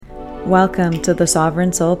Welcome to the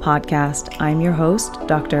Sovereign Soul Podcast. I'm your host,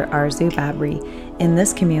 Dr. Arzu Babri. In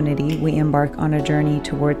this community, we embark on a journey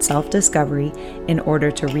towards self-discovery in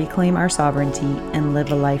order to reclaim our sovereignty and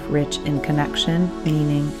live a life rich in connection,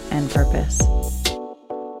 meaning, and purpose.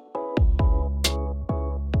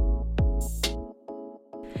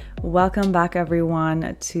 Welcome back,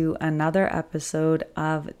 everyone, to another episode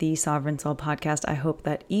of the Sovereign Soul Podcast. I hope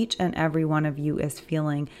that each and every one of you is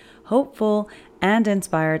feeling hopeful and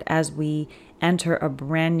inspired as we enter a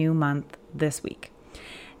brand new month this week.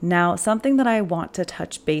 Now, something that I want to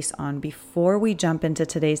touch base on before we jump into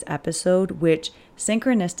today's episode, which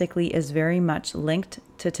synchronistically is very much linked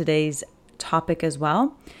to today's topic as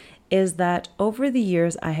well, is that over the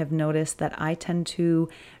years, I have noticed that I tend to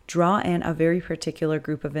draw in a very particular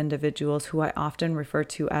group of individuals who I often refer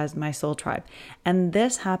to as my soul tribe. And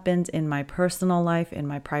this happens in my personal life, in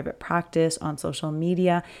my private practice, on social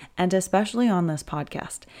media, and especially on this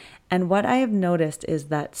podcast. And what I have noticed is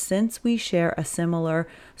that since we share a similar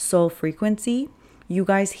soul frequency, you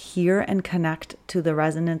guys hear and connect to the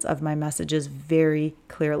resonance of my messages very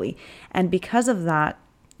clearly. And because of that,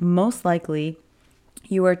 most likely,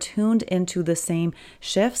 you are tuned into the same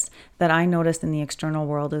shifts that I noticed in the external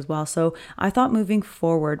world as well. So I thought moving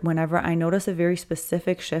forward, whenever I notice a very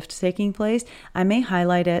specific shift taking place, I may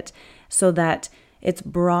highlight it so that it's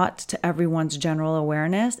brought to everyone's general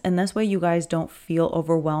awareness. And this way you guys don't feel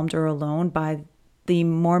overwhelmed or alone by the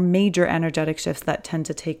more major energetic shifts that tend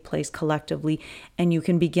to take place collectively. And you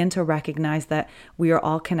can begin to recognize that we are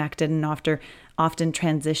all connected and often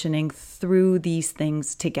transitioning through these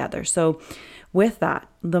things together. So with that,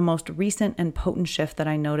 the most recent and potent shift that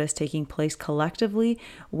I noticed taking place collectively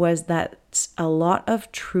was that a lot of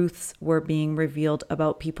truths were being revealed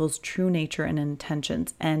about people's true nature and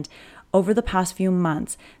intentions. And over the past few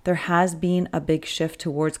months, there has been a big shift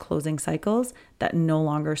towards closing cycles that no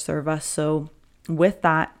longer serve us. So with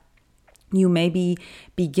that, you may be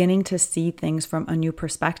beginning to see things from a new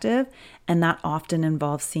perspective, and that often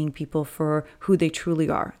involves seeing people for who they truly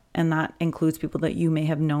are. And that includes people that you may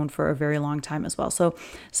have known for a very long time as well. So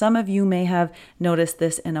some of you may have noticed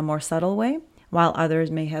this in a more subtle way, while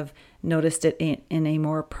others may have noticed it in a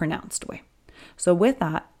more pronounced way. So with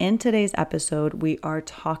that, in today's episode, we are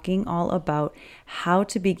talking all about how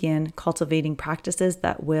to begin cultivating practices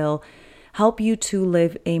that will help you to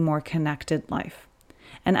live a more connected life.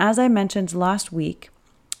 And as I mentioned last week,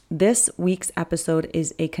 this week's episode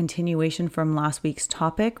is a continuation from last week's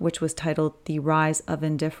topic, which was titled The Rise of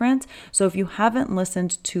Indifference. So if you haven't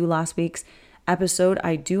listened to last week's episode,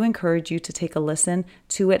 I do encourage you to take a listen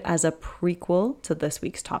to it as a prequel to this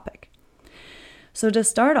week's topic. So to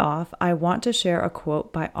start off, I want to share a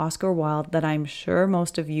quote by Oscar Wilde that I'm sure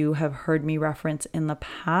most of you have heard me reference in the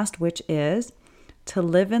past, which is, "To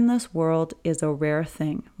live in this world is a rare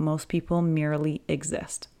thing. Most people merely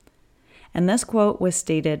exist." And this quote was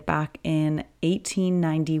stated back in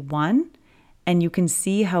 1891, and you can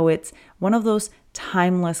see how it's one of those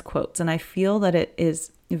timeless quotes. And I feel that it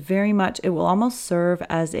is very much, it will almost serve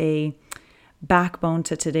as a backbone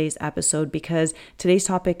to today's episode, because today's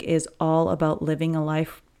topic is all about living a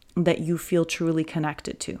life that you feel truly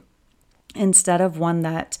connected to, instead of one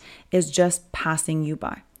that is just passing you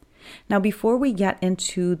by. Now, before we get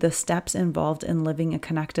into the steps involved in living a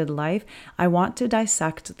connected life, I want to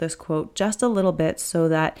dissect this quote just a little bit so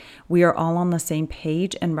that we are all on the same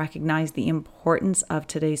page and recognize the importance of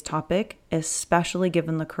today's topic, especially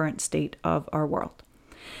given the current state of our world.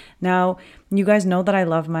 Now, you guys know that I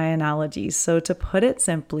love my analogies. So to put it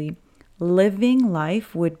simply, living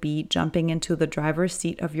life would be jumping into the driver's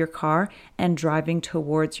seat of your car and driving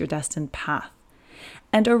towards your destined path.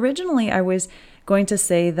 And originally, I was going to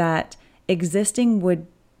say that existing would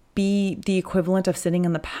be the equivalent of sitting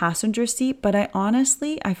in the passenger seat, but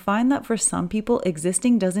I find that for some people,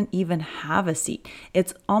 existing doesn't even have a seat.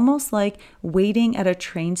 It's almost like waiting at a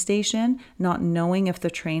train station, not knowing if the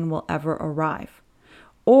train will ever arrive,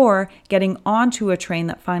 or getting onto a train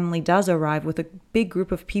that finally does arrive with a big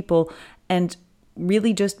group of people and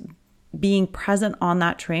really just being present on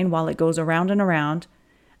that train while it goes around and around,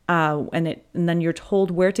 and then you're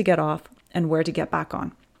told where to get off and where to get back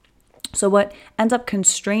on. So what ends up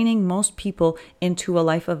constraining most people into a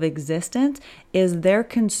life of existence is their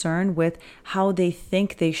concern with how they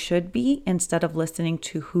think they should be instead of listening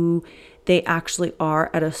to who they actually are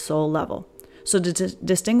at a soul level. So to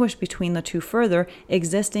distinguish between the two further,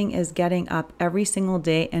 existing is getting up every single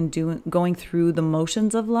day and going through the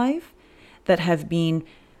motions of life that have been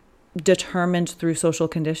determined through social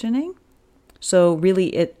conditioning. So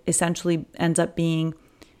really it essentially ends up being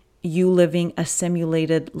you living a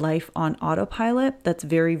simulated life on autopilot that's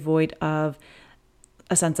very void of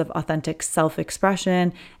a sense of authentic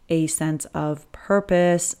self-expression, a sense of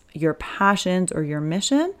purpose, your passions or your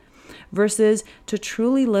mission, versus to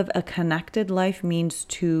truly live a connected life means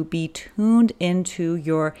to be tuned into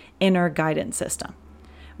your inner guidance system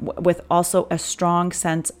with also a strong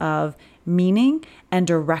sense of meaning and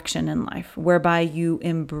direction in life, whereby you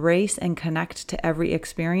embrace and connect to every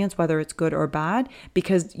experience, whether it's good or bad,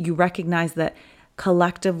 because you recognize that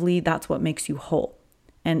collectively that's what makes you whole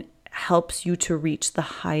and helps you to reach the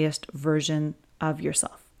highest version of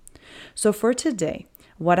yourself. So for today,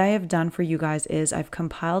 what I have done for you guys is I've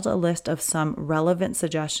compiled a list of some relevant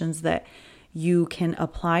suggestions that you can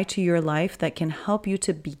apply to your life that can help you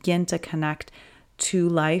to begin to connect to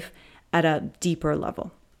life at a deeper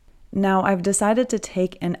level. Now, I've decided to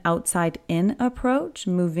take an outside-in approach,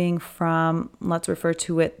 moving from, let's refer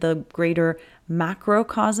to it, the greater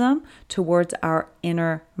macrocosm towards our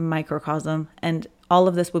inner microcosm. And all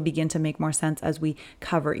of this will begin to make more sense as we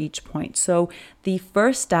cover each point. So the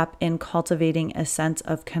first step in cultivating a sense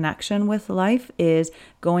of connection with life is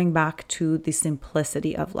going back to the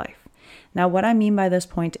simplicity of life. Now, what I mean by this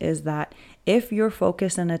point is that if your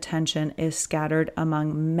focus and attention is scattered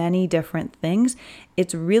among many different things,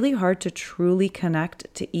 it's really hard to truly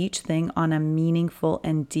connect to each thing on a meaningful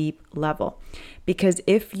and deep level. Because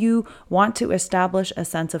if you want to establish a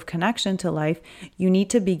sense of connection to life, you need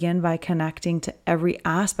to begin by connecting to every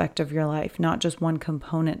aspect of your life, not just one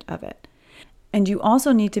component of it. And you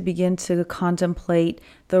also need to begin to contemplate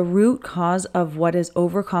the root cause of what is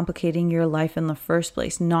overcomplicating your life in the first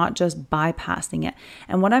place, not just bypassing it.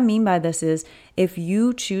 And what I mean by this is if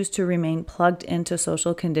you choose to remain plugged into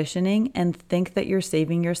social conditioning and think that you're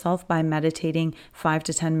saving yourself by meditating 5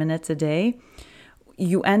 to 10 minutes a day,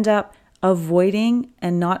 you end up avoiding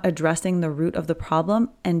and not addressing the root of the problem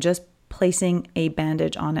and just placing a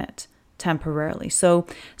bandage on it temporarily. So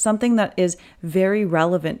something that is very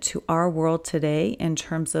relevant to our world today in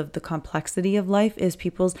terms of the complexity of life is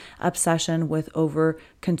people's obsession with over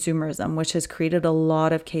consumerism, which has created a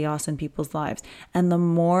lot of chaos in people's lives. And the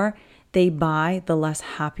more they buy, the less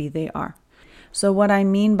happy they are. So what I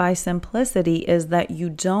mean by simplicity is that you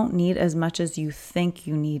don't need as much as you think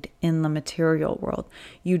you need in the material world.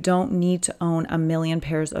 You don't need to own 1 million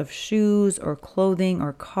pairs of shoes or clothing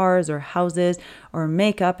or cars or houses or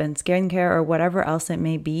makeup and skincare or whatever else it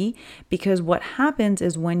may be, because what happens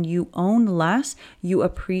is when you own less, you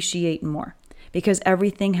appreciate more because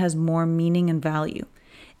everything has more meaning and value.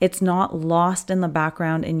 It's not lost in the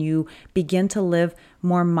background and you begin to live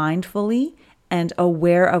more mindfully and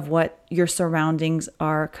aware of what your surroundings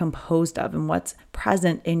are composed of and what's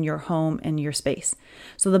present in your home and your space.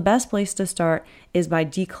 So the best place to start is by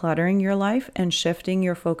decluttering your life and shifting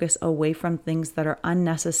your focus away from things that are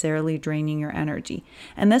unnecessarily draining your energy.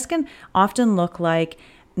 And this can often look like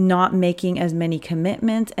not making as many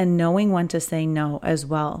commitments and knowing when to say no as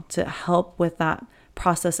well to help with that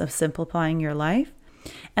process of simplifying your life.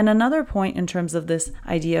 And another point in terms of this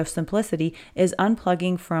idea of simplicity is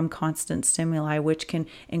unplugging from constant stimuli, which can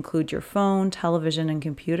include your phone, television, and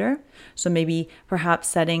computer. So maybe perhaps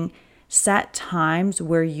set times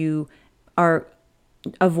where you are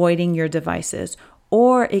avoiding your devices,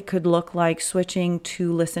 or it could look like switching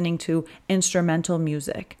to listening to instrumental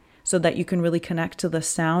music so that you can really connect to the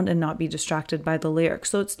sound and not be distracted by the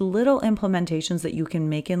lyrics. So it's little implementations that you can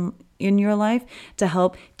make in your life to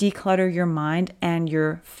help declutter your mind and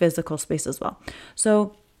your physical space as well.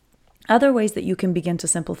 So other ways that you can begin to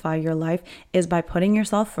simplify your life is by putting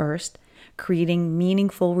yourself first, creating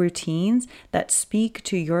meaningful routines that speak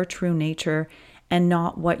to your true nature and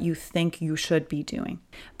not what you think you should be doing,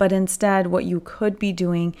 but instead what you could be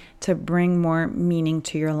doing to bring more meaning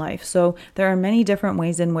to your life. So there are many different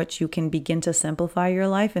ways in which you can begin to simplify your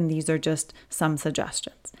life, and these are just some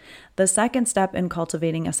suggestions. The second step in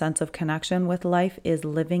cultivating a sense of connection with life is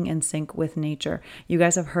living in sync with nature. You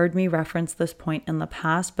guys have heard me reference this point in the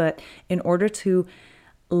past, but in order to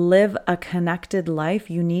live a connected life,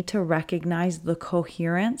 you need to recognize the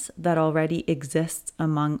coherence that already exists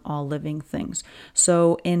among all living things.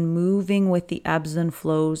 So in moving with the ebbs and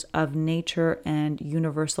flows of nature and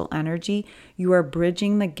universal energy, you are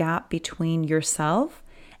bridging the gap between yourself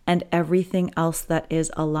and everything else that is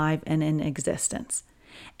alive and in existence.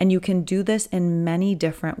 And you can do this in many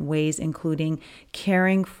different ways, including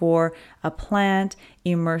caring for a plant,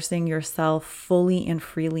 immersing yourself fully and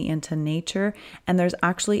freely into nature. And there's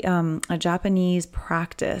actually a Japanese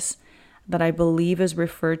practice that I believe is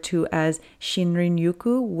referred to as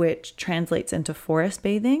Shinrin-yoku, which translates into forest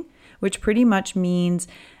bathing, which pretty much means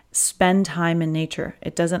spend time in nature.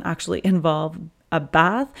 It doesn't actually involve a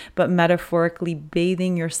bath, but metaphorically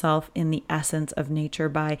bathing yourself in the essence of nature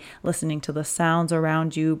by listening to the sounds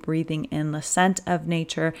around you, breathing in the scent of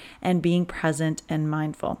nature, and being present and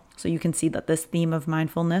mindful. So you can see that this theme of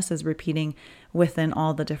mindfulness is repeating within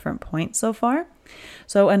all the different points so far.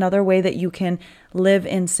 So another way that you can live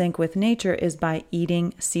in sync with nature is by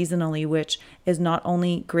eating seasonally, which is not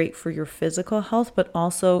only great for your physical health, but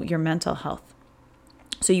also your mental health.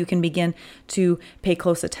 So you can begin to pay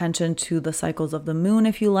close attention to the cycles of the moon,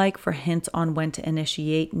 if you like, for hints on when to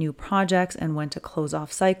initiate new projects and when to close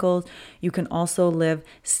off cycles. You can also live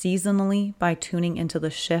seasonally by tuning into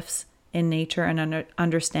the shifts in nature and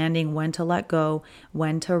understanding when to let go,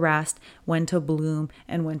 when to rest, when to bloom,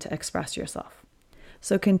 and when to express yourself.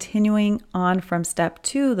 So continuing on from step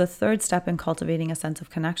 2, the third step in cultivating a sense of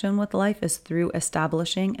connection with life is through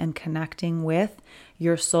establishing and connecting with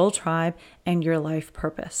your soul tribe and your life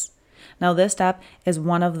purpose. Now, this step is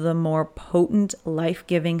one of the more potent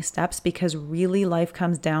life-giving steps because really life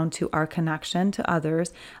comes down to our connection to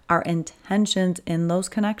others, our intentions in those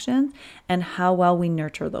connections, and how well we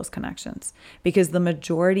nurture those connections. Because the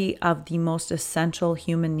majority of the most essential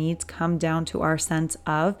human needs come down to our sense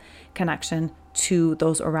of connection to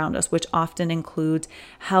those around us, which often includes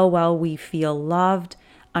how well we feel loved,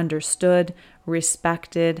 understood,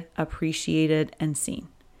 respected, appreciated, and seen.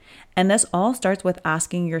 And this all starts with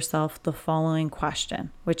asking yourself the following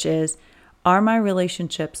question, which is, are my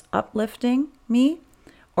relationships uplifting me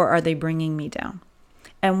or are they bringing me down?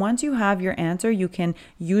 And once you have your answer, you can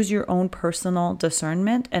use your own personal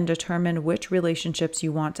discernment and determine which relationships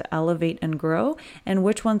you want to elevate and grow and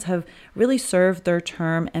which ones have really served their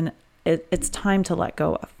term and it's time to let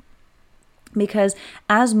go of. Because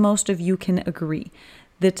as most of you can agree,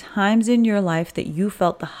 the times in your life that you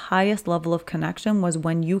felt the highest level of connection was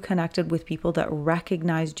when you connected with people that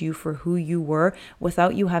recognized you for who you were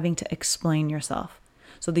without you having to explain yourself.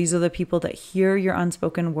 So these are the people that hear your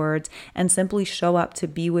unspoken words and simply show up to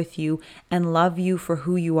be with you and love you for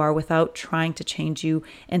who you are without trying to change you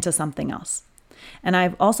into something else. And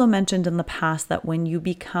I've also mentioned in the past that when you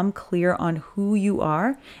become clear on who you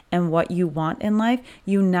are and what you want in life,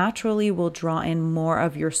 you naturally will draw in more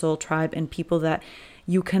of your soul tribe and people that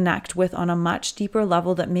you connect with on a much deeper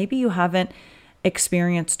level that maybe you haven't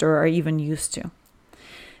experienced or are even used to.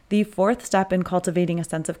 The fourth step in cultivating a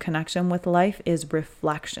sense of connection with life is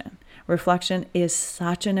reflection. Reflection is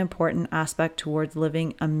such an important aspect towards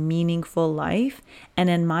living a meaningful life, and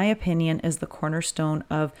in my opinion is the cornerstone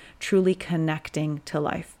of truly connecting to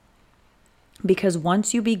life. Because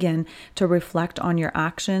once you begin to reflect on your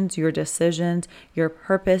actions, your decisions, your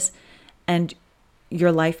purpose, and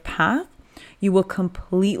your life path, you will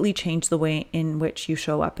completely change the way in which you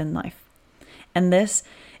show up in life. And this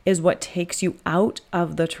is what takes you out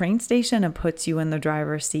of the train station and puts you in the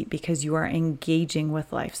driver's seat because you are engaging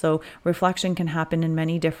with life. So reflection can happen in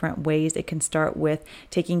many different ways. It can start with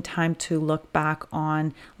taking time to look back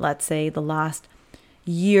on, let's say, the last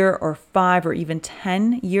year or 5 or even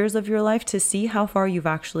 10 years of your life to see how far you've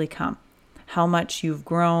actually come, how much you've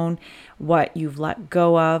grown, what you've let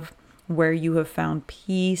go of, where you have found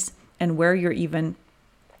peace, and where you're even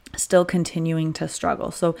still continuing to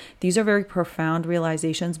struggle. So these are very profound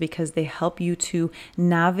realizations because they help you to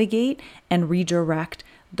navigate and redirect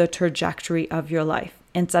the trajectory of your life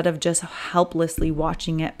instead of just helplessly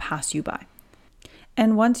watching it pass you by.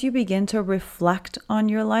 And once you begin to reflect on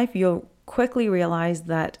your life, you'll quickly realize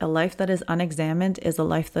that a life that is unexamined is a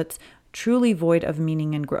life that's truly void of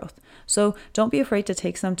meaning and growth. So don't be afraid to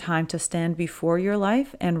take some time to stand before your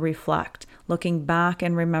life and reflect, looking back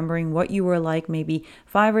and remembering what you were like maybe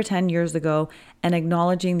 5 or 10 years ago and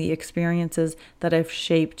acknowledging the experiences that have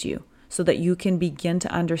shaped you so that you can begin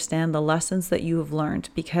to understand the lessons that you have learned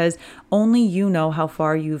because only you know how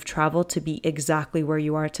far you've traveled to be exactly where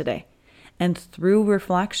you are today. And through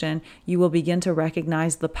reflection, you will begin to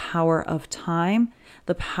recognize the power of time,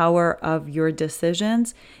 the power of your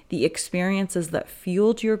decisions, the experiences that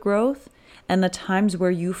fueled your growth, and the times where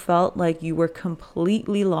you felt like you were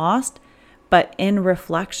completely lost, but in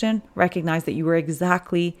reflection, recognize that you were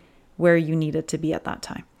exactly where you needed to be at that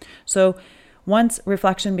time. So once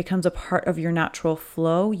reflection becomes a part of your natural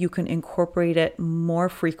flow, you can incorporate it more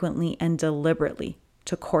frequently and deliberately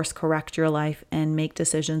to course correct your life and make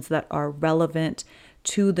decisions that are relevant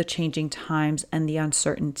to the changing times and the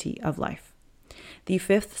uncertainty of life. The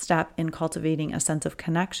fifth step in cultivating a sense of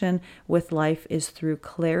connection with life is through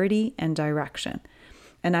clarity and direction.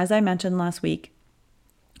 And as I mentioned last week,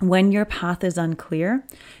 when your path is unclear,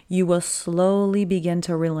 you will slowly begin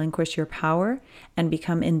to relinquish your power and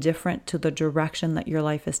become indifferent to the direction that your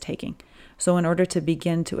life is taking. So in order to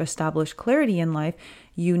begin to establish clarity in life,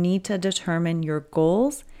 you need to determine your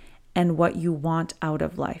goals and what you want out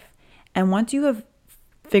of life. And once you have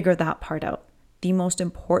figured that part out, the most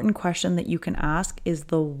important question that you can ask is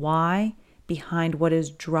the why behind what is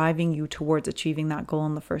driving you towards achieving that goal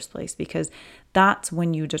in the first place, because that's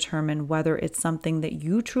when you determine whether it's something that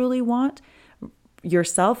you truly want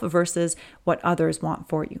yourself versus what others want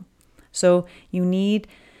for you. So you need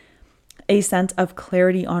a sense of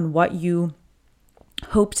clarity on what you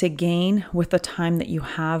hope to gain with the time that you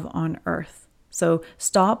have on earth. So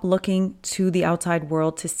stop looking to the outside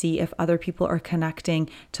world to see if other people are connecting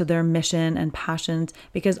to their mission and passions,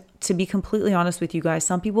 because to be completely honest with you guys,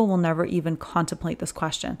 some people will never even contemplate this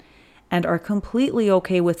question and are completely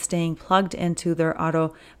okay with staying plugged into their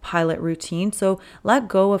autopilot routine. So let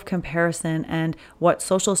go of comparison and what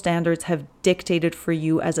social standards have dictated for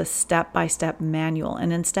you as a step-by-step manual,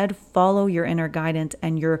 and instead follow your inner guidance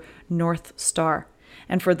and your North Star.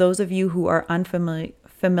 And for those of you who are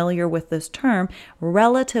unfamiliar with this term,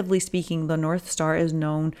 relatively speaking, the North Star is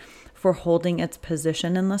known for holding its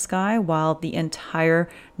position in the sky while the entire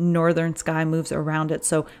northern sky moves around it.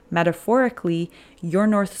 So metaphorically, your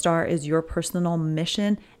North Star is your personal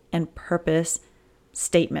mission and purpose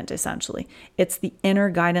statement, essentially. It's the inner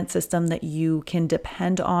guidance system that you can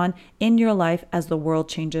depend on in your life as the world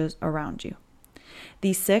changes around you.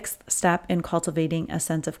 The sixth step in cultivating a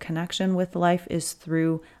sense of connection with life is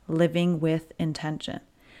through living with intention.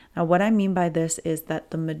 Now, what I mean by this is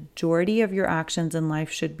that the majority of your actions in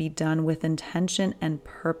life should be done with intention and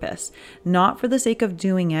purpose, not for the sake of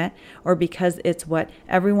doing it or because it's what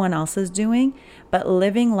everyone else is doing, but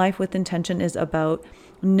living life with intention is about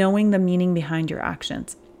knowing the meaning behind your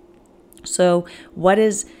actions. So what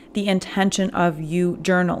is the intention of you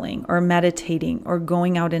journaling or meditating or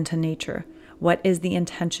going out into nature? What is the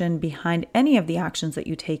intention behind any of the actions that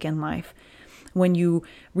you take in life? When you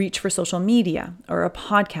reach for social media or a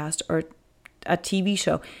podcast or a TV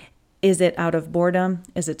show, is it out of boredom?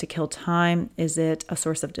 Is it to kill time? Is it a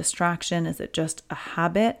source of distraction? Is it just a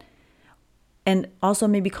habit? And also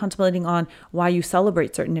maybe contemplating on why you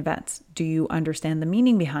celebrate certain events. Do you understand the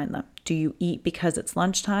meaning behind them? Do you eat because it's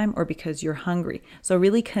lunchtime or because you're hungry? So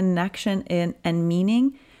really connection and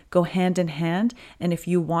meaning go hand in hand. And if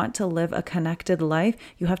you want to live a connected life,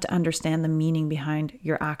 you have to understand the meaning behind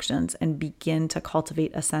your actions and begin to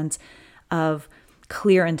cultivate a sense of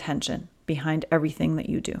clear intention behind everything that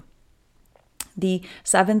you do. The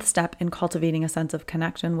seventh step in cultivating a sense of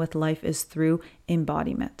connection with life is through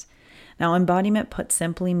embodiment. Now, embodiment put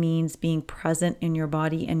simply means being present in your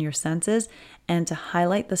body and your senses. And to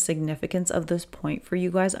highlight the significance of this point for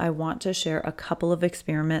you guys, I want to share a couple of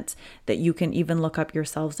experiments that you can even look up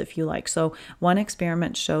yourselves if you like. So one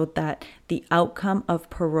experiment showed that the outcome of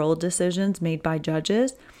parole decisions made by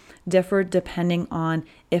judges differed depending on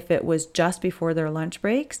if it was just before their lunch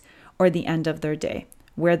breaks or the end of their day,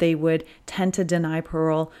 where they would tend to deny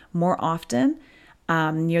parole more often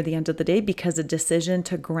near the end of the day because a decision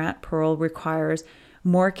to grant parole requires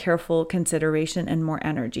more careful consideration and more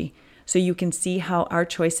energy. So you can see how our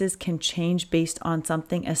choices can change based on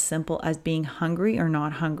something as simple as being hungry or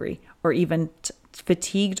not hungry, or even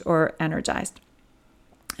fatigued or energized.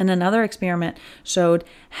 And another experiment showed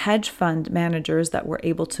hedge fund managers that were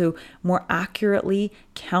able to more accurately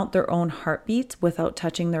count their own heartbeats without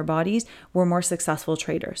touching their bodies were more successful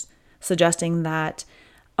traders, suggesting that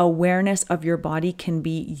awareness of your body can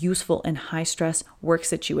be useful in high stress work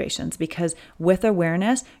situations, because with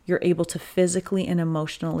awareness, you're able to physically and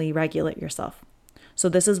emotionally regulate yourself. So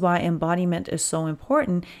this is why embodiment is so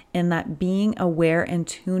important, in that being aware and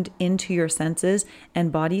tuned into your senses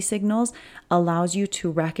and body signals allows you to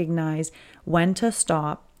recognize when to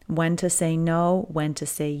stop, when to say no, when to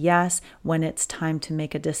say yes, when it's time to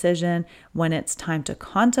make a decision, when it's time to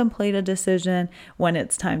contemplate a decision, when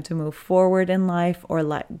it's time to move forward in life or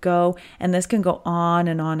let go. And this can go on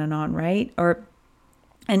and on and on, right?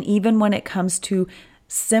 And even when it comes to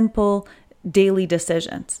simple daily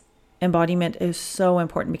decisions, embodiment is so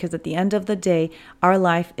important, because at the end of the day, our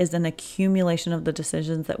life is an accumulation of the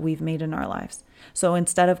decisions that we've made in our lives. So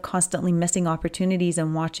instead of constantly missing opportunities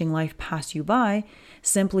and watching life pass you by,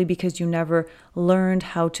 simply because you never learned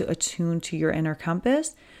how to attune to your inner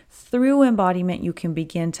compass, through embodiment, you can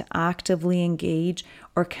begin to actively engage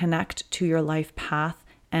or connect to your life path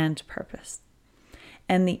and purpose.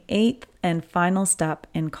 And the eighth and final step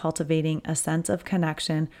in cultivating a sense of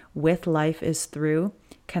connection with life is through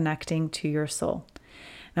connecting to your soul.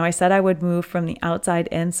 Now, I said I would move from the outside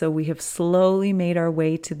in, so we have slowly made our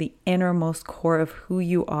way to the innermost core of who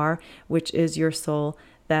you are, which is your soul,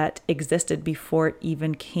 that existed before it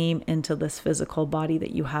even came into this physical body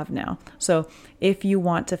that you have now. So if you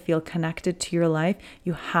want to feel connected to your life,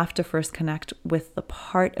 you have to first connect with the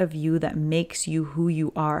part of you that makes you who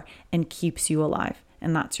you are and keeps you alive.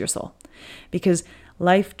 And that's your soul. Because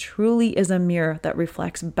life truly is a mirror that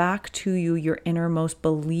reflects back to you your innermost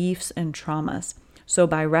beliefs and traumas. So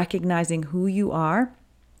by recognizing who you are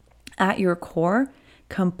at your core,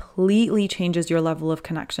 completely changes your level of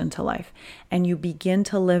connection to life, and you begin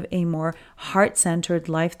to live a more heart-centered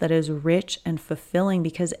life that is rich and fulfilling,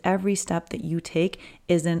 because every step that you take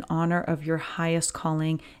is in honor of your highest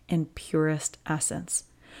calling and purest essence.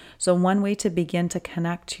 So one way to begin to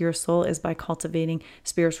connect to your soul is by cultivating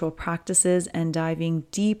spiritual practices and diving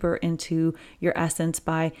deeper into your essence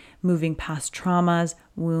by moving past traumas,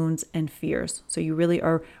 wounds, and fears. So you really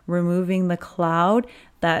are removing the cloud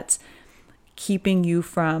that's keeping you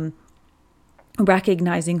from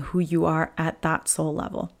recognizing who you are at that soul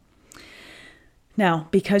level. Now,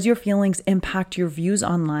 because your feelings impact your views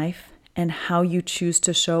on life and how you choose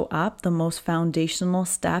to show up, the most foundational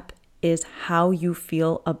step is how you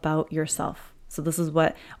feel about yourself. So this is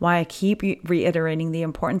why I keep reiterating the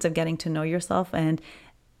importance of getting to know yourself, and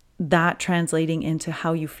that translating into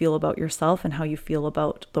how you feel about yourself and how you feel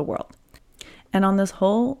about the world. And on this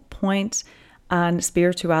whole point on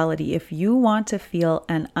spirituality, if you want to feel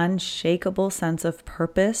an unshakable sense of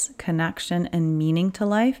purpose, connection, and meaning to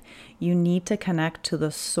life, you need to connect to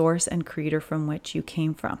the source and creator from which you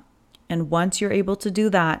came from. And once you're able to do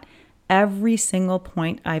that, every single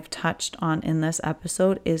point I've touched on in this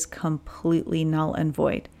episode is completely null and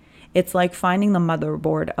void. It's like finding the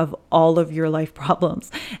motherboard of all of your life problems.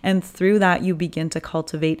 And through that, you begin to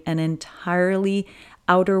cultivate an entirely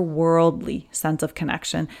outer worldly sense of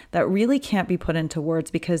connection that really can't be put into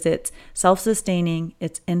words, because it's self-sustaining,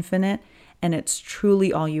 it's infinite, and it's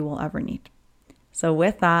truly all you will ever need. So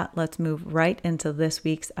with that, let's move right into this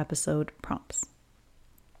week's episode prompts.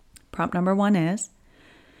 Prompt number 1 is,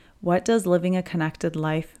 what does living a connected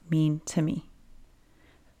life mean to me?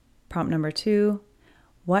 Prompt number 2,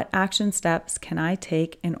 what action steps can I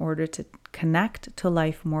take in order to connect to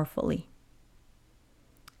life more fully?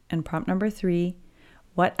 And prompt number 3,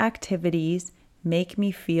 what activities make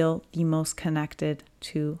me feel the most connected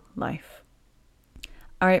to life?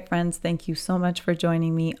 All right, friends, thank you so much for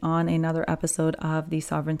joining me on another episode of the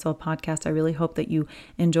Sovereign Soul Podcast. I really hope that you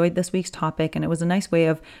enjoyed this week's topic, and it was a nice way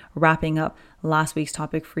of wrapping up last week's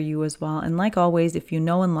topic for you as well. And like always, if you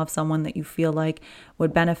know and love someone that you feel like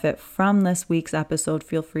would benefit from this week's episode,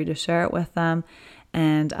 feel free to share it with them.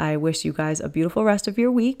 And I wish you guys a beautiful rest of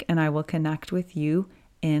your week, and I will connect with you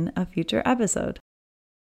in a future episode.